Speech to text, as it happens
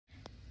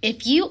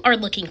If you are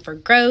looking for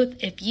growth,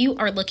 if you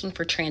are looking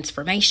for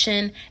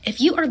transformation, if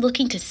you are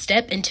looking to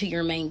step into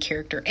your main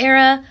character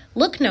era,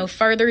 look no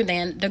further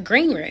than The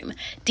Green Room.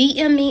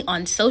 DM me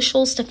on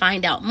socials to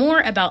find out more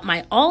about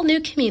my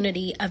all-new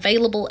community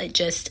available at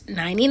just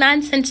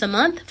 99 cents a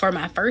month for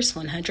my first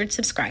 100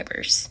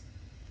 subscribers.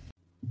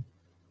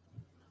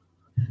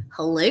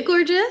 Hello,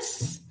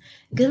 gorgeous.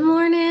 Good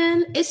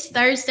morning. It's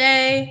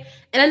Thursday,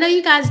 and I know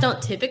you guys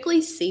don't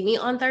typically see me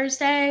on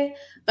Thursday,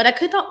 but I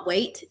could not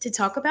wait to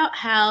talk about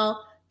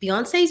how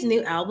Beyoncé's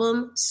new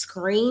album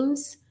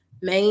screams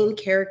main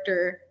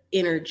character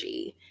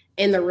energy,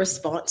 and the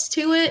response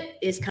to it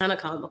is kind of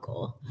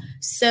comical.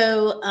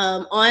 So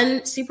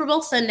on Super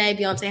Bowl Sunday,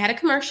 Beyoncé had a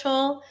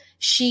commercial.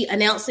 She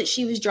announced that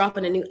she was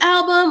dropping a new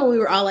album, and we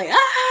were all like,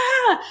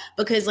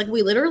 because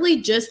we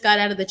literally just got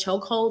out of the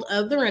chokehold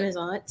of the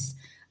Renaissance.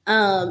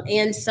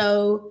 And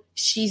so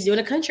she's doing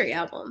a country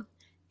album,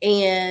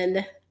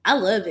 and I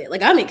love it.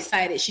 I'm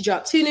excited. She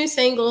dropped 2 new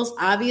singles.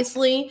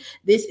 Obviously,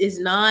 this is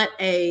not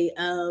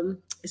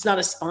it's not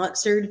a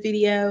sponsored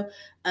video.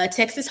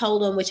 Texas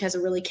Hold'em, which has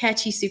a really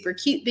catchy, super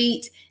cute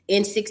beat,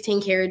 and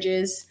 16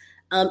 Carriages.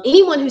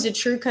 Anyone who's a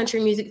true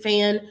country music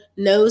fan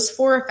knows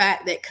for a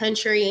fact that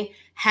country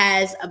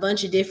has a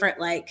bunch of different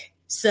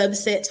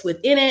subsets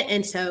within it.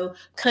 And so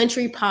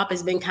country pop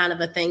has been kind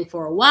of a thing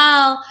for a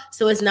while.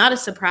 So it's not a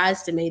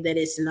surprise to me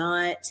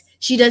that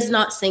she does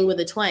not sing with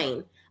a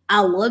twang. I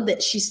love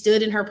that she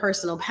stood in her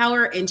personal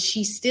power, and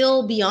she's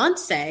still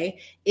Beyoncé.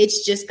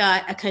 It's just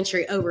got a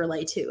country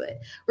overlay to it.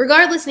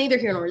 Regardless, neither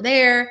here nor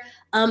there.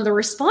 The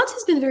response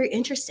has been very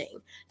interesting.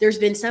 There's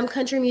been some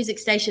country music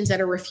stations that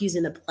are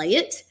refusing to play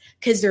it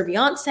because they're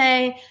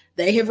Beyoncé.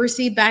 They have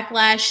received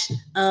backlash.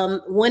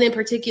 One in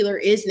particular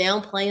is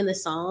now playing the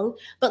song.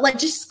 But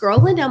just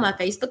scrolling down my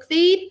Facebook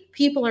feed,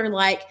 people are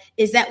like,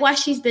 is that why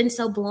she's been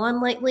so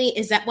blonde lately?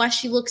 Is that why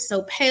she looks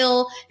so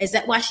pale? Is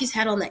that why she's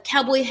had on that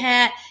cowboy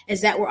hat?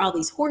 Is that where all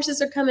these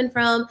horses are coming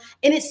from?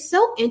 And it's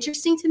so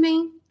interesting to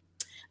me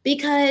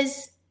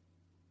because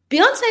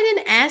Beyoncé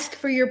didn't ask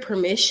for your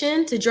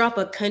permission to drop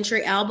a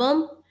country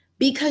album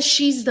because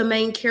she's the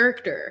main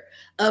character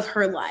of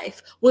her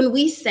life. When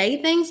we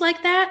say things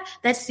like that,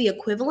 that's the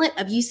equivalent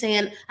of you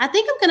saying, I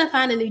think I'm going to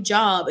find a new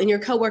job, and your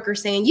coworker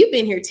saying, you've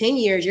been here 10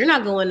 years, you're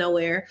not going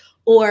nowhere.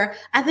 Or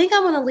I think I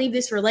want to leave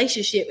this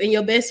relationship, and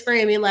your best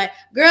friend being like,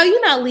 girl,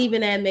 you're not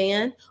leaving that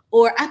man.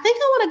 Or I think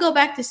I want to go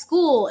back to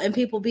school, and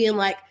people being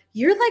like,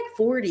 you're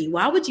 40.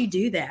 Why would you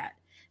do that?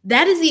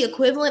 That is the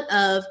equivalent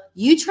of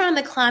you trying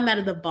to climb out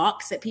of the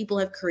box that people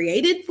have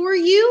created for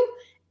you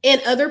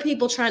and other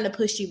people trying to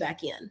push you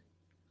back in.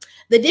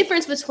 The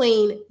difference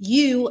between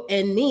you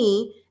and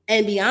me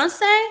and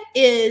Beyoncé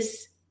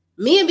is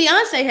me and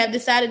Beyoncé have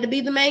decided to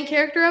be the main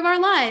character of our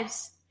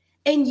lives.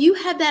 And you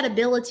have that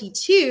ability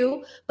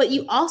too, but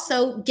you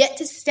also get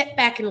to step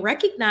back and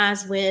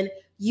recognize when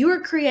you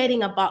are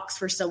creating a box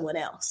for someone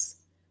else.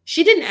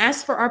 She didn't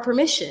ask for our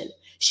permission.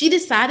 She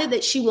decided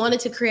that she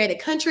wanted to create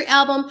a country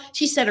album.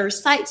 She set her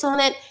sights on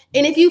it.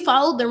 And if you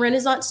followed the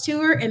Renaissance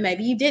tour, and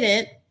maybe you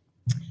didn't,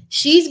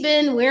 she's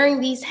been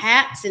wearing these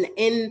hats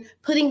and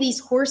putting these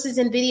horses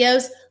in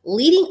videos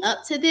leading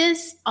up to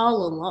this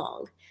all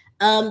along.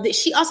 That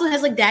she also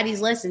has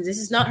Daddy's Lessons. This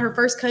is not her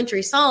first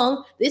country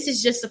song. This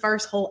is just the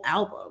first whole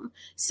album.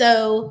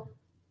 So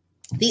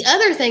the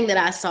other thing that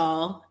I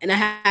saw, and I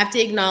have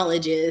to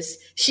acknowledge, is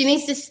she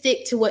needs to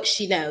stick to what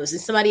she knows. And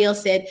somebody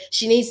else said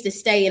she needs to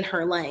stay in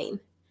her lane.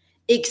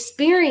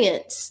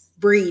 Experience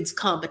breeds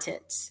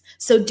competence.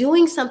 So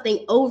doing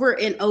something over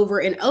and over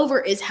and over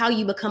is how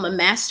you become a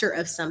master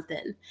of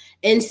something.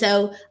 And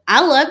so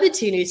I love the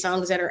 2 new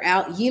songs that are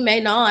out. You may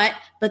not,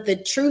 but the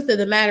truth of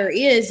the matter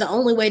is the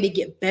only way to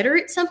get better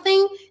at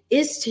something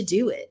is to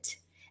do it.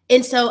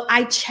 And so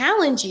I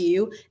challenge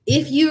you,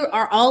 if you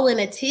are all in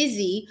a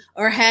tizzy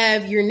or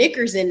have your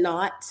knickers in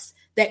knots,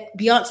 that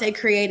Beyoncé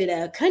created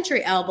a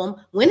country album,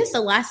 when is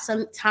the last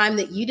time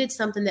that you did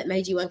something that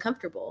made you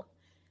uncomfortable?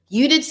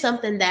 You did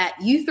something that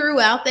you threw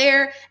out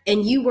there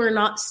and you were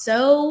not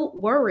so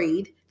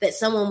worried that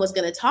someone was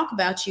going to talk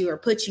about you or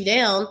put you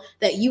down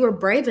that you were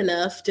brave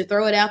enough to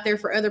throw it out there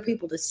for other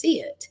people to see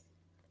it.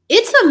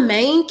 It's a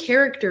main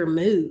character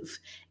move.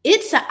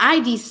 It's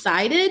I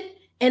decided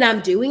and I'm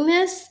doing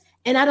this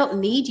and I don't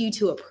need you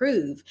to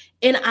approve.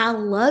 And I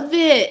love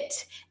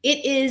it.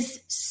 It is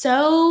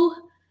so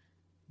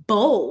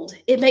bold.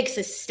 It makes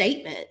a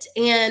statement,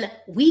 and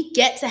we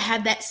get to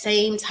have that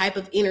same type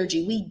of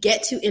energy. We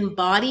get to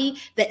embody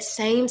that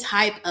same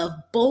type of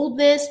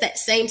boldness, that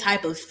same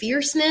type of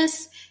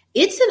fierceness.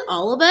 It's in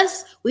all of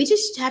us. We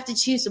just have to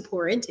choose to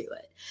pour into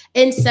it.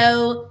 And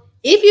so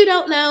if you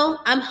don't know,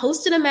 I'm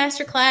hosting a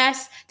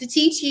masterclass to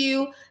teach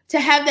you to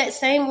have that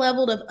same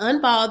level of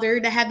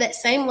unbothered, to have that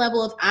same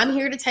level of I'm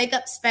here to take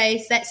up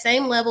space, that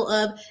same level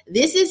of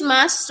this is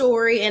my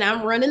story and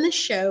I'm running the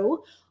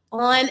show.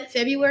 On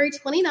February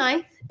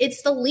 29th,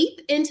 it's the Leap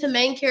into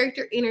Main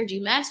Character Energy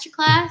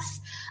Masterclass.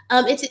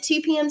 It's at 2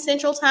 p.m.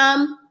 Central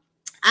Time.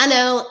 I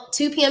know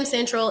 2 p.m.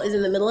 Central is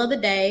in the middle of the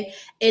day,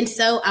 and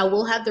so I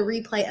will have the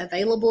replay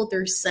available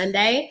through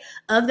Sunday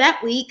of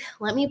that week.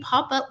 Let me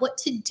pop up what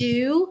to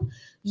do.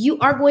 You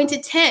are going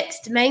to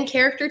text main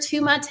character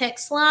to my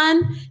text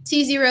line,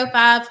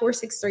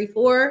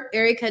 205-4634,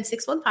 area code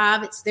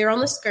 615. It's there on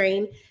the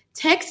screen.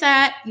 Text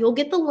that. You'll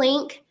get the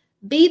link.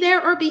 Be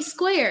there or be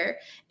square.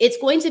 It's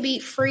going to be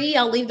free.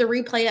 I'll leave the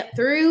replay up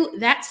through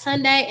that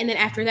Sunday, and then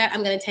after that,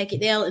 I'm going to take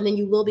it down, and then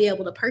you will be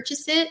able to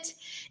purchase it.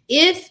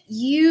 If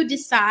you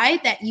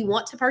decide that you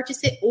want to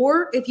purchase it,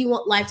 or if you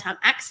want lifetime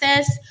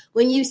access,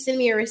 when you send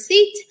me a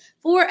receipt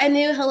for a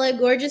new Hello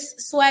Gorgeous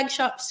swag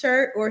shop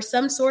shirt or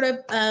some sort of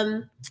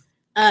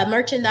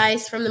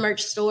merchandise from the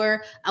merch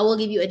store, I will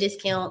give you a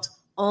discount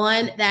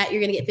on that.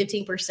 You're going to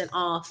get 15%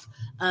 off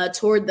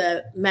toward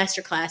the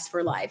masterclass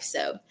for life.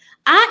 So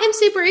I am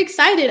super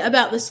excited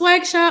about the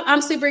swag shop.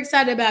 I'm super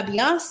excited about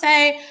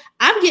Beyoncé.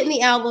 I'm getting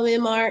the album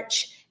in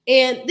March.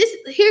 And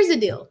here's the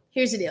deal.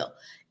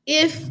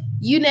 If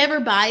you never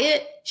buy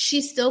it,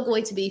 she's still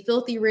going to be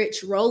filthy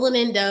rich, rolling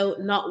in dough.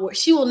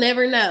 She will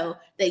never know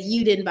that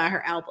you didn't buy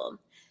her album.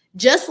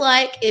 Just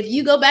like if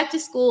you go back to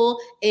school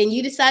and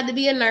you decide to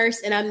be a nurse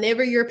and I'm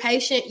never your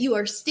patient, you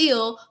are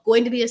still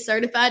going to be a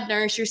certified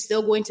nurse. You're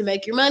still going to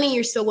make your money.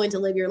 You're still going to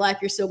live your life.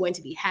 You're still going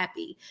to be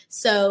happy.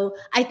 So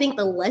I think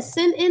the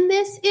lesson in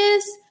this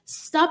is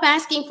stop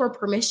asking for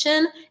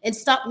permission and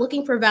stop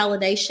looking for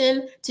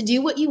validation to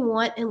do what you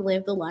want and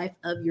live the life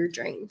of your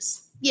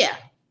dreams. Yeah.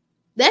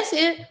 That's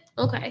it.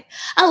 Okay.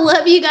 I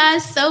love you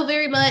guys so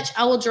very much.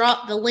 I will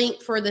drop the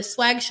link for the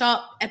swag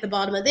shop at the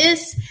bottom of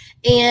this.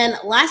 And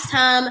last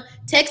time,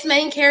 text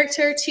main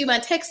character to my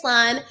text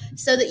line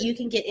so that you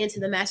can get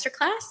into the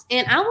masterclass.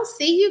 And I will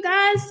see you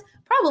guys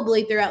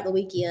probably throughout the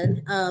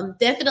weekend.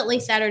 Definitely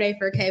Saturday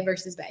for K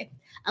versus Bay.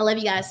 I love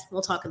you guys.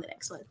 We'll talk in the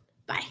next one.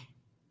 Bye.